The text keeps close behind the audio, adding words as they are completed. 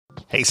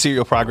Hey,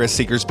 Serial Progress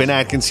Seekers, Ben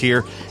Atkins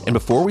here. And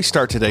before we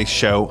start today's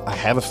show, I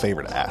have a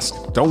favor to ask.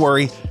 Don't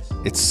worry,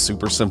 it's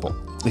super simple.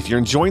 If you're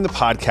enjoying the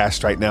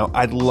podcast right now,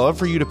 I'd love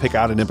for you to pick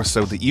out an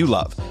episode that you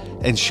love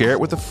and share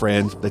it with a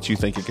friend that you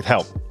think it could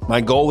help.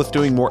 My goal with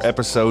doing more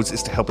episodes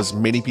is to help as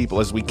many people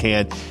as we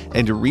can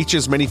and to reach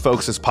as many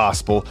folks as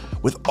possible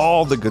with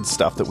all the good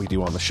stuff that we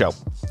do on the show.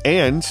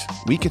 And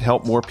we can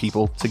help more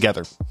people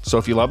together. So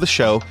if you love the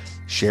show,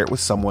 share it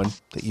with someone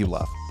that you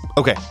love.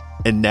 Okay,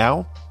 and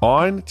now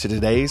on to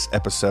today's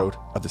episode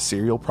of the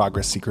Serial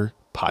Progress Seeker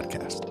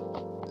podcast.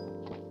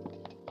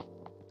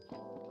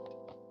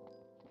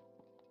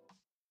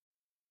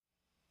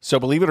 So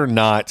believe it or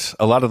not,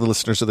 a lot of the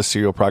listeners of the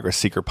Serial Progress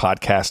Seeker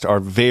podcast are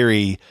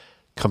very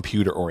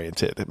computer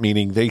oriented,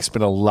 meaning they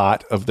spend a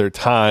lot of their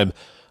time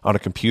on a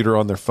computer,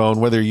 on their phone,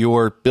 whether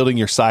you're building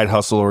your side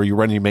hustle or you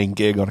run your main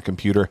gig on a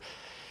computer.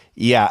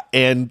 Yeah,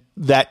 and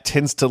that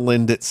tends to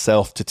lend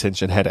itself to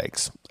tension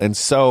headaches. And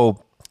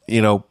so,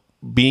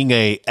 being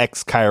a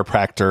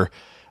ex-chiropractor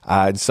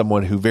and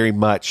someone who very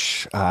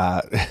much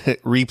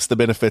reaps the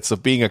benefits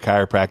of being a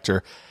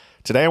chiropractor,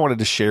 today I wanted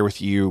to share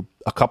with you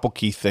a couple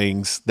key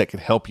things that can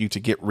help you to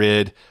get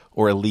rid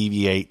or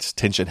alleviate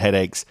tension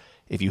headaches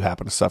if you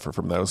happen to suffer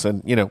from those.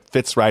 And,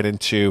 fits right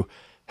into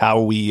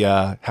how we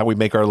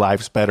make our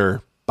lives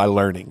better by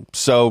learning.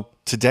 So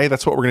today,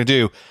 that's what we're going to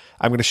do.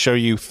 I'm going to show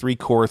you 3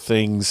 core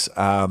things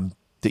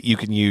that you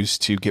can use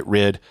to get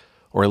rid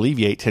or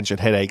alleviate tension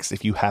headaches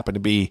if you happen to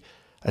be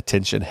a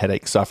tension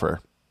headache sufferer.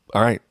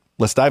 All right,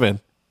 let's dive in.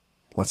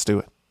 Let's do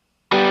it.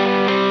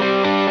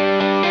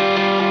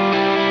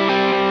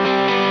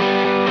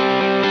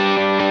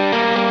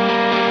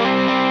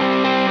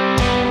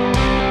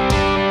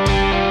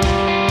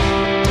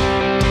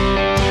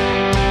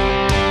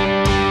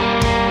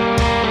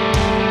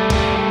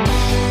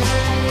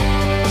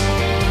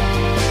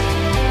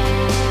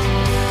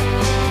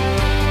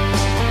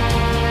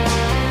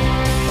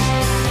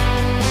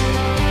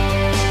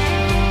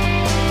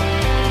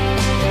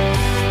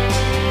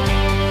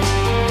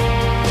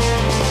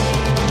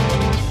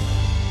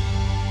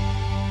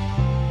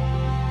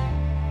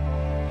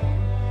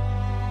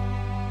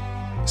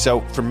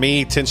 So for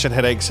me, tension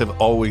headaches have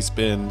always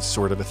been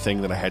sort of a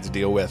thing that I had to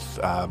deal with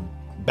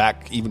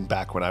back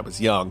when I was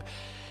young.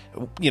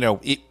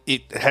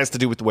 It has to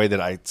do with the way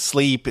that I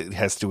sleep. It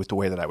has to do with the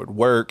way that I would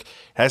work. It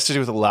has to do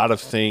with a lot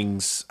of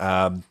things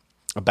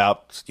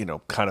about,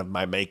 kind of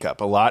my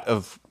makeup. A lot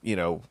of,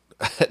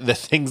 the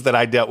things that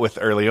I dealt with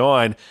early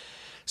on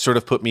sort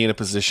of put me in a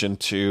position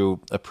to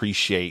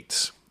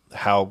appreciate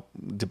how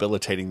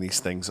debilitating these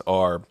things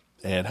are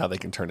and how they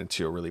can turn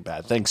into a really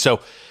bad thing. So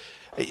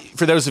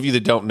for those of you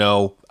that don't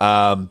know,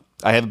 I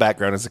have a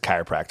background as a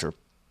chiropractor.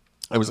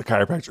 I was a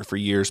chiropractor for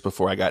years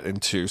before I got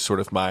into sort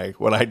of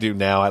what I do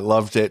now. I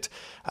loved it.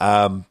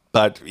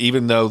 But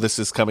even though this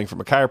is coming from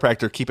a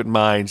chiropractor, keep in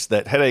mind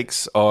that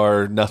headaches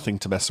are nothing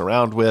to mess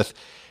around with.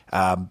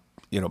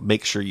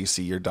 Make sure you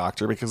see your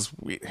doctor because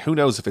who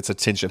knows if it's a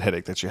tension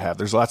headache that you have.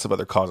 There's lots of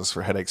other causes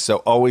for headaches. So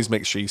always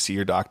make sure you see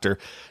your doctor.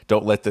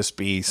 Don't let this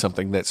be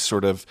something that's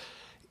sort of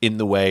in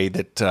the way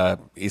that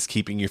is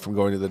keeping you from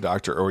going to the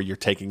doctor, or you're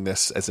taking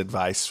this as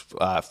advice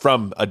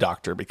from a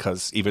doctor,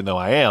 because even though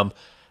I am,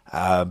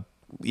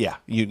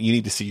 you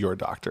need to see your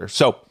doctor.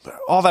 So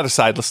all that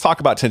aside, let's talk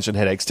about tension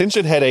headaches.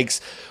 Tension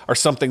headaches are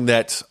something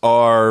that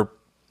are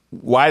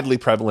widely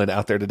prevalent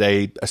out there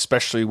today,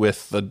 especially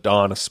with the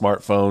dawn of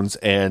smartphones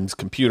and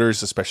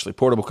computers, especially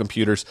portable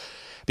computers,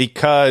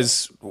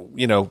 because,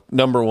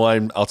 number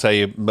one, I'll tell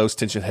you, most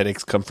tension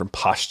headaches come from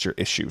posture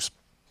issues.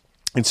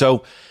 And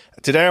so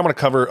today I'm going to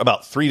cover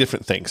about 3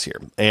 different things here,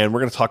 and we're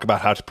going to talk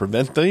about how to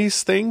prevent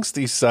these things,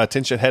 these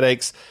tension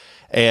headaches,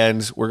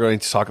 and we're going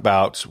to talk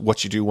about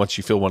what you do once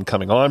you feel one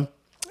coming on,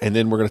 and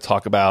then we're going to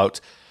talk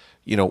about,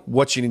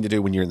 what you need to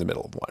do when you're in the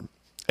middle of one.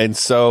 And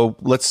so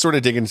let's sort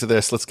of dig into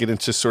this. Let's get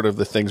into sort of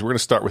the things. We're going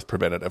to start with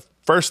preventative.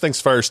 First things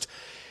first,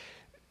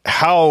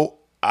 how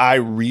I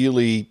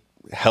really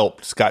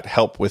got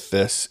help with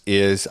this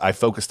is I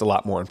focused a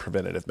lot more on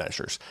preventative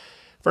measures.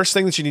 First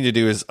thing that you need to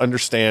do is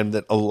understand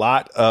that a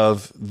lot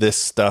of this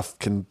stuff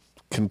can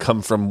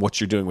come from what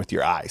you're doing with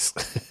your eyes.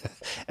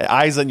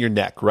 Eyes on your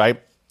neck,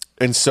 right?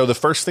 And so the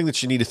first thing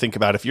that you need to think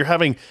about, if you're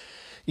having,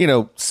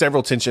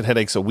 several tension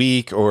headaches a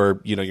week, or,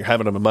 you're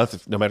having them a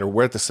month, no matter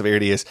where the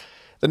severity is,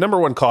 the number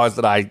one cause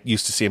that I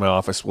used to see in my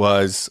office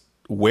was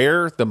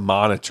where the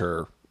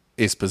monitor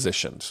is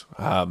positioned.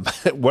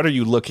 What are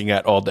you looking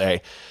at all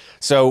day?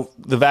 So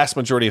the vast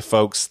majority of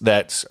folks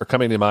that are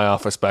coming to my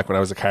office back when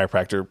I was a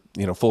chiropractor,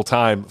 full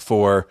time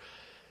for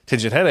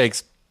tension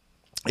headaches,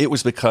 it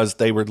was because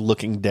they were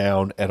looking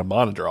down at a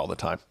monitor all the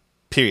time,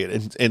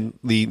 period. And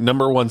the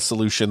number one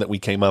solution that we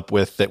came up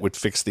with that would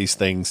fix these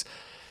things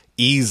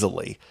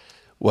easily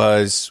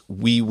was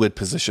we would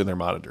position their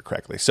monitor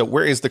correctly. So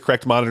where is the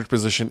correct monitor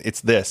position?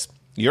 It's this.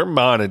 Your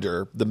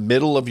monitor, the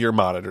middle of your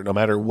monitor, no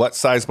matter what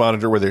size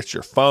monitor, whether it's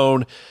your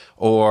phone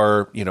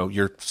or,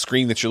 your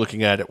screen that you're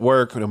looking at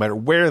work, no matter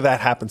where that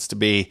happens to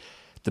be,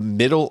 the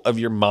middle of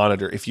your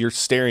monitor, if you're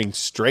staring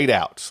straight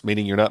out,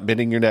 meaning you're not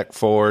bending your neck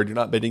forward, you're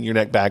not bending your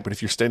neck back, but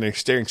if you're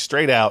staring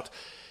straight out,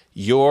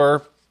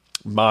 your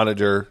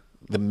monitor,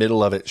 the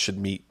middle of it should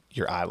meet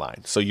your eye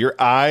line. So your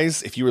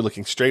eyes, if you were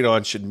looking straight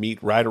on, should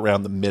meet right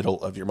around the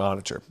middle of your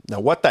monitor.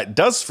 Now, what that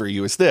does for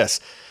you is this.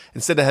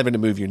 Instead of having to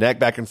move your neck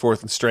back and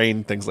forth and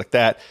strain, things like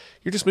that,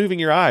 you're just moving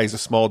your eyes a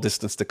small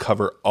distance to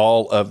cover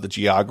all of the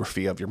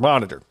geography of your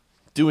monitor.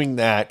 Doing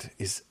that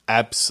is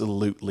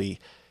absolutely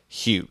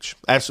huge.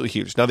 Absolutely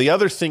huge. Now, the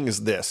other thing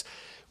is this.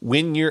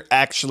 When you're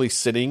actually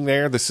sitting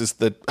there, this is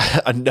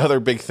another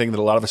big thing that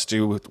a lot of us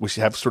do, we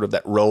have sort of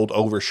that rolled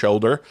over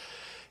shoulder,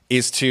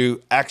 is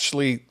to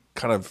actually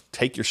kind of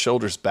take your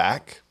shoulders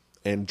back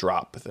and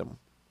drop them.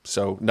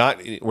 So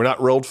we're not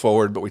rolled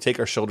forward, but we take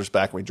our shoulders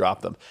back and we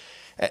drop them.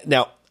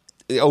 Now,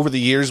 over the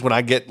years, when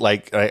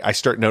I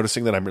start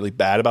noticing that I'm really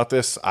bad about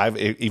this, I've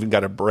even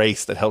got a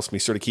brace that helps me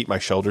sort of keep my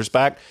shoulders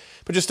back.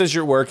 But just as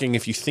you're working,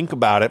 if you think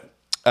about it,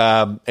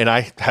 and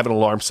I have an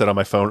alarm set on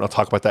my phone. I'll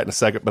talk about that in a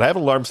second. But I have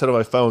an alarm set on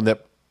my phone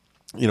that,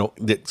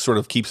 that sort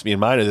of keeps me in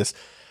mind of this.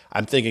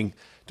 I'm thinking,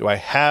 do I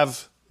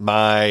have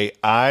my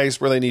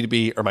eyes where they need to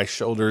be or my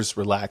shoulders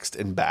relaxed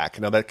and back?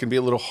 Now, that can be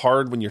a little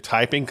hard when you're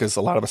typing because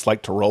a lot of us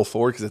like to roll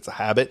forward because it's a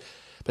habit.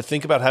 But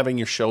think about having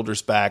your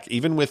shoulders back,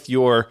 even with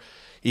your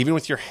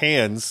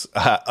hands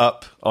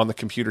up on the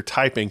computer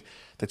typing,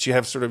 that you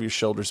have sort of your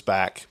shoulders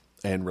back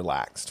and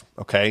relaxed,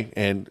 okay?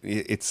 And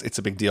it's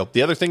a big deal.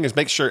 The other thing is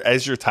make sure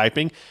as you're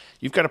typing,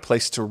 you've got a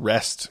place to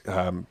rest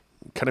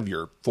kind of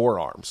your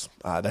forearms.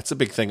 That's a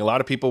big thing. A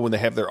lot of people, when they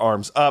have their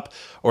arms up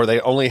or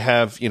they only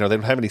have, they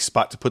don't have any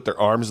spot to put their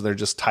arms and they're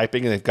just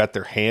typing and they've got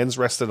their hands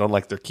rested on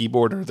like their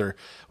keyboard or their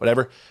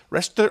whatever,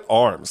 rest their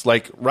arms.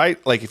 Like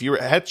if you were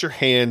at your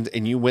hand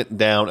and you went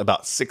down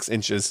about 6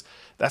 inches,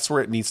 that's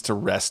where it needs to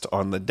rest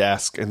on the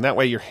desk. And that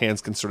way your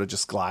hands can sort of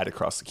just glide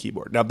across the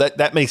keyboard. Now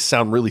that may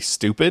sound really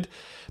stupid,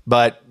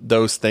 but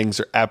those things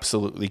are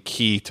absolutely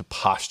key to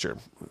posture.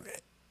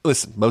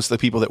 Listen, most of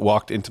the people that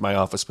walked into my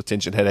office with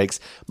tension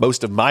headaches,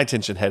 most of my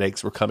tension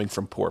headaches were coming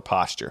from poor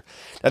posture.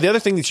 Now, the other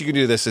thing that you can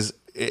do this is,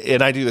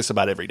 and I do this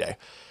about every day,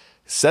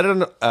 set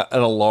an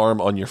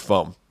alarm on your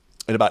phone.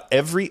 And about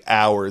every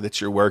hour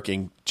that you're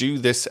working, do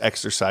this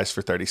exercise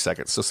for 30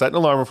 seconds. So set an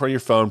alarm in front of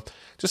your phone,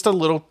 just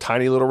a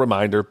tiny little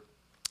reminder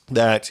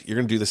that you're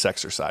going to do this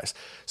exercise.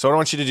 So what I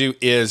want you to do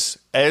is,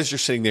 as you're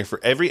sitting there, for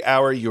every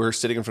hour you're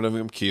sitting in front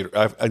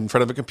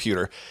of a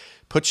computer,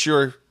 put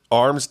your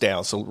arms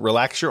down. So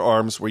relax your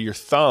arms where your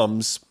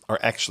thumbs are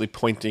actually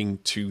pointing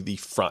to the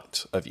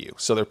front of you.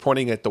 So they're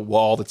pointing at the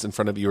wall that's in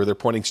front of you, or they're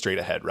pointing straight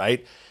ahead,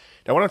 right?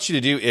 Now, what I want you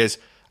to do is,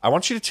 I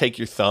want you to take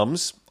your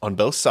thumbs on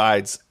both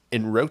sides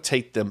and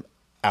rotate them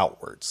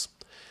outwards.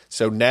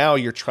 So now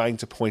you're trying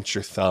to point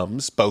your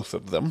thumbs, both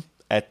of them,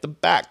 at the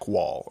back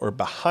wall or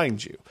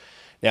behind you.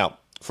 Now,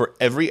 for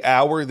every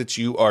hour that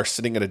you are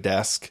sitting at a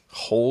desk,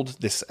 hold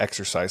this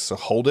exercise. So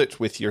hold it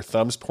with your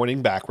thumbs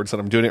pointing backwards, and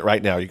I'm doing it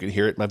right now. You can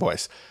hear it in my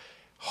voice.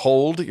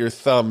 Hold your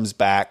thumbs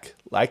back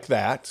like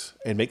that,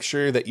 and make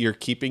sure that you're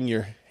keeping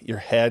your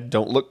head.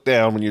 Don't look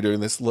down when you're doing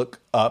this. Look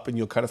up, and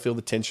you'll kind of feel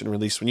the tension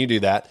release when you do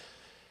that.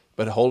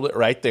 But hold it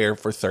right there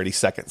for 30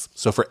 seconds.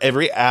 So for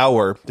every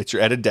hour that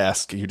you're at a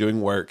desk and you're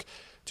doing work,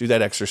 do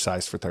that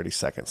exercise for 30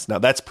 seconds. Now,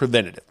 that's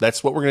preventative.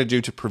 That's what we're going to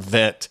do to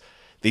prevent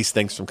these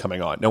things from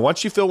coming on. Now,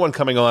 once you feel one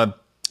coming on,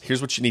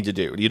 here's what you need to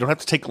do. You don't have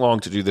to take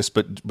long to do this,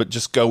 but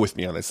just go with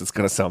me on this. It's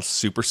going to sound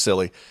super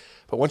silly.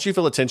 But once you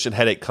feel a tension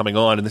headache coming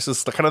on, and this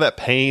is kind of that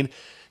pain,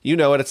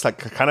 it's like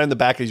kind of in the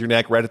back of your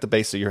neck, right at the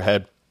base of your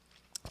head,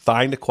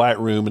 find a quiet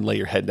room and lay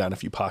your head down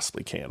if you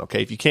possibly can,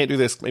 okay? If you can't do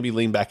this, maybe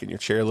lean back in your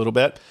chair a little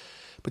bit.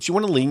 But you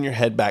want to lean your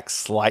head back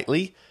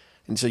slightly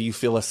until you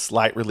feel a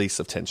slight release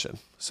of tension.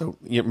 So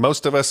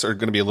most of us are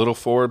going to be a little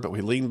forward, but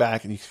we lean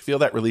back and you feel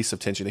that release of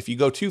tension. If you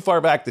go too far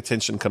back, the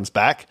tension comes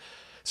back.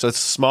 So it's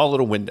a small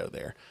little window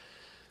there.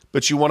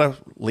 But you want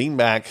to lean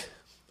back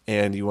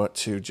and you want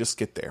to just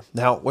get there.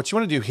 Now, what you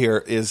want to do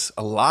here is,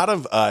 a lot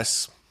of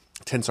us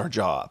tense our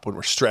jaw up. When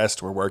we're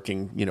stressed, we're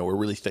working, we're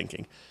really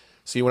thinking.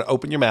 So you want to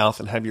open your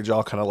mouth and have your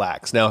jaw kind of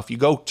lax. Now, if you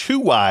go too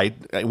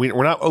wide,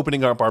 we're not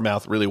opening up our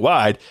mouth really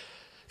wide,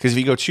 because if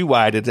you go too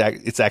wide,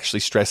 it's actually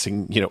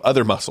stressing,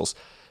 other muscles.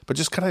 But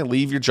just kind of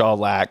leave your jaw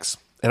lax.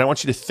 And I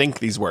want you to think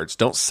these words.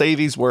 Don't say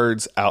these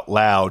words out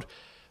loud,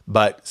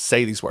 but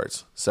say these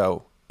words.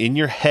 So in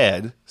your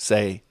head,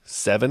 say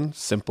 7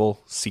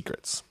 simple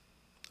secrets.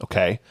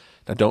 Okay?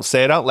 Now don't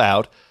say it out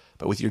loud,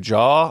 but with your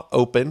jaw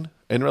open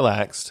and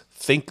relaxed,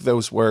 think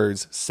those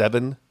words,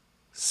 7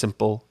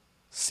 simple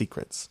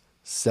secrets.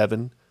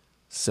 7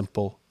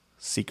 simple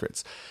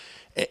secrets.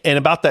 And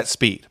about that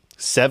speed,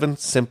 7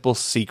 simple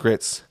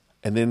secrets.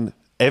 And then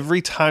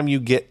every time you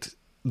get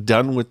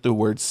done with the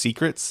word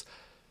secrets,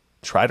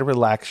 try to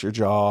relax your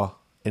jaw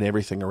and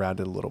everything around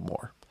it a little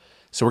more.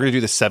 So we're going to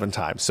do this 7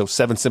 times. So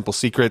 7 simple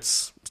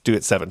secrets, do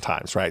it 7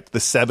 times, right? The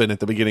 7 at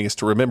the beginning is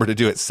to remember to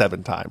do it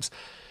 7 times.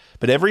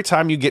 But every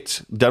time you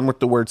get done with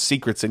the word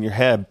secrets in your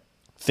head,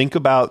 think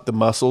about the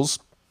muscles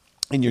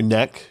in your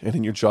neck and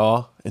in your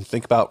jaw, and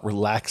think about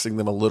relaxing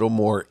them a little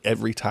more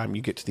every time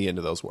you get to the end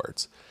of those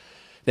words.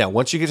 Now,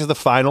 once you get to the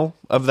final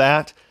of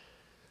that,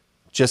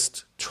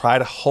 just try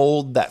to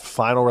hold that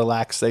final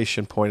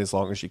relaxation point as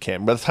long as you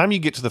can. By the time you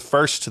get to the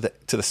first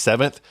to the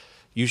seventh,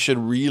 you should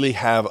really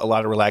have a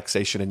lot of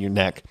relaxation in your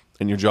neck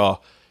and your jaw.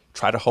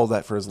 Try to hold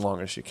that for as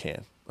long as you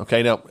can.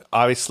 Okay, now,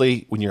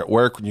 obviously, when you're at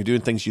work, when you're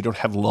doing things, you don't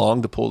have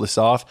long to pull this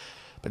off,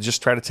 but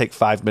just try to take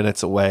 5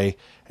 minutes away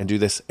and do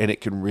this, and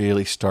it can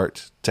really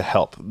start to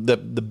help. The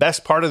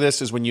best part of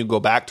this is when you go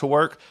back to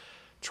work,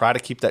 try to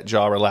keep that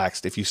jaw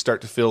relaxed. If you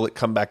start to feel it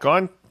come back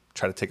on,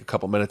 try to take a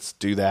couple minutes,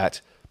 do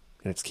that.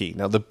 And it's key.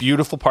 Now, the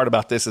beautiful part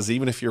about this is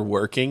even if you're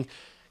working,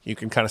 you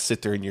can kind of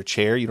sit there in your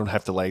chair. You don't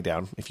have to lay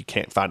down if you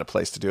can't find a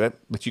place to do it,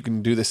 but you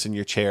can do this in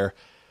your chair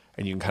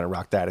and you can kind of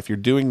rock that. If you're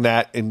doing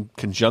that in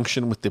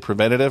conjunction with the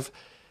preventative,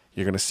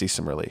 you're going to see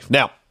some relief.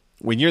 Now,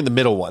 when you're in the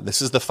middle one,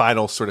 this is the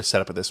final sort of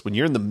setup of this. When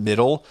you're in the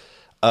middle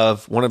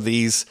of one of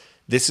these,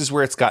 this is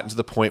where it's gotten to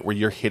the point where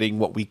you're hitting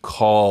what we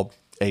call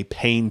a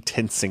pain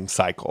tensing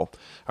cycle.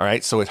 All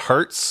right. So it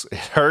hurts.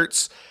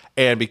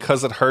 And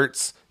because it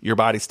hurts, your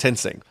body's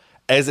tensing.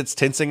 As it's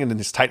tensing and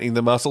it's tightening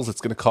the muscles,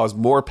 it's going to cause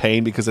more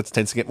pain because it's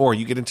tensing it more.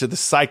 You get into this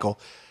cycle.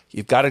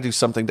 You've got to do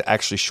something to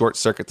actually short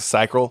circuit the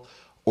cycle,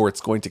 or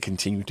it's going to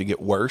continue to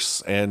get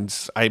worse. And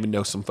I even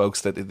know some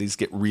folks that these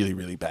get really,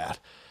 really bad.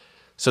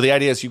 So the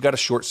idea is you've got to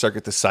short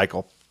circuit the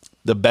cycle.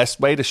 The best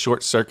way to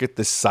short circuit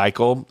this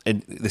cycle,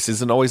 and this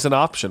isn't always an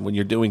option when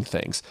you're doing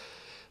things,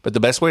 but the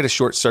best way to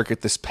short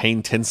circuit this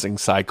pain tensing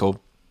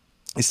cycle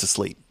is to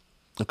sleep.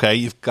 Okay,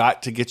 you've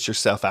got to get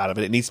yourself out of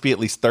it. It needs to be at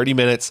least 30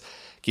 minutes.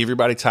 Give your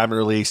body time to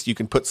release. You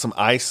can put some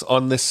ice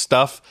on this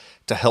stuff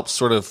to help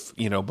sort of,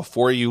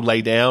 before you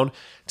lay down,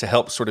 to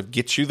help sort of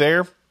get you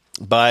there.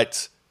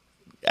 But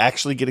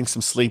actually getting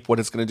some sleep, what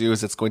it's going to do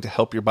is it's going to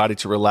help your body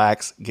to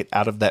relax, get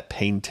out of that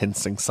pain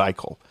tensing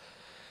cycle.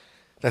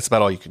 That's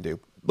about all you can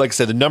do. Like I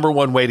said, the number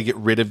one way to get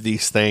rid of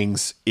these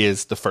things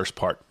is the first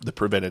part, the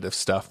preventative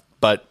stuff.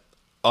 But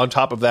on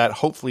top of that,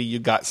 hopefully you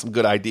got some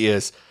good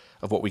ideas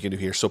of what we can do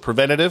here. So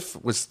preventative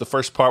was the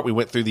first part. We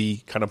went through the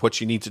kind of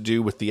what you need to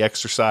do with the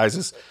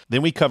exercises.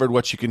 Then we covered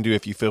what you can do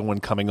if you feel one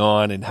coming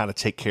on and how to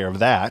take care of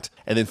that.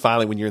 And then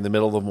finally, when you're in the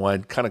middle of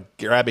one, kind of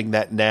grabbing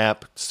that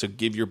nap to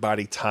give your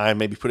body time,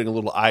 maybe putting a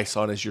little ice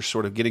on as you're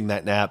sort of getting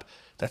that nap.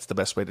 That's the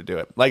best way to do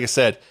it. Like I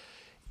said,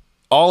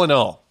 all in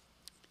all,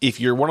 if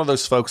you're one of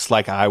those folks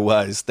like I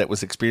was that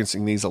was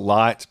experiencing these a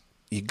lot,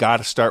 you got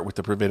to start with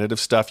the preventative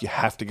stuff. You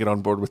have to get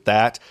on board with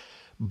that.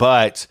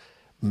 But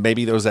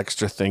maybe those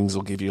extra things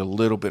will give you a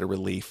little bit of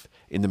relief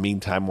in the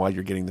meantime while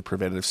you're getting the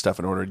preventative stuff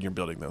in order and you're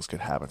building those good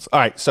habits. All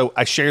right, so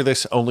I share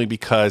this only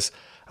because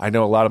I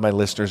know a lot of my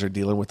listeners are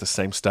dealing with the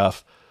same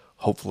stuff.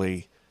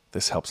 Hopefully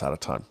this helps out a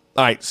ton.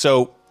 All right,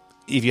 so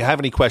if you have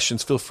any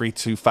questions, feel free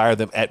to fire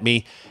them at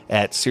me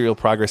at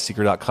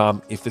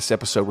serialprogressseeker.com. If this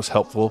episode was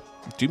helpful,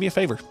 do me a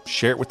favor,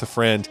 share it with a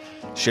friend,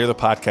 share the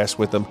podcast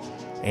with them.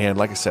 And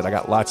like I said, I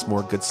got lots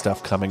more good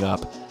stuff coming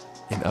up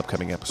in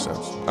upcoming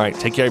episodes. All right,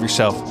 take care of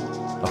yourself.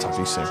 I'll talk to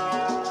you soon.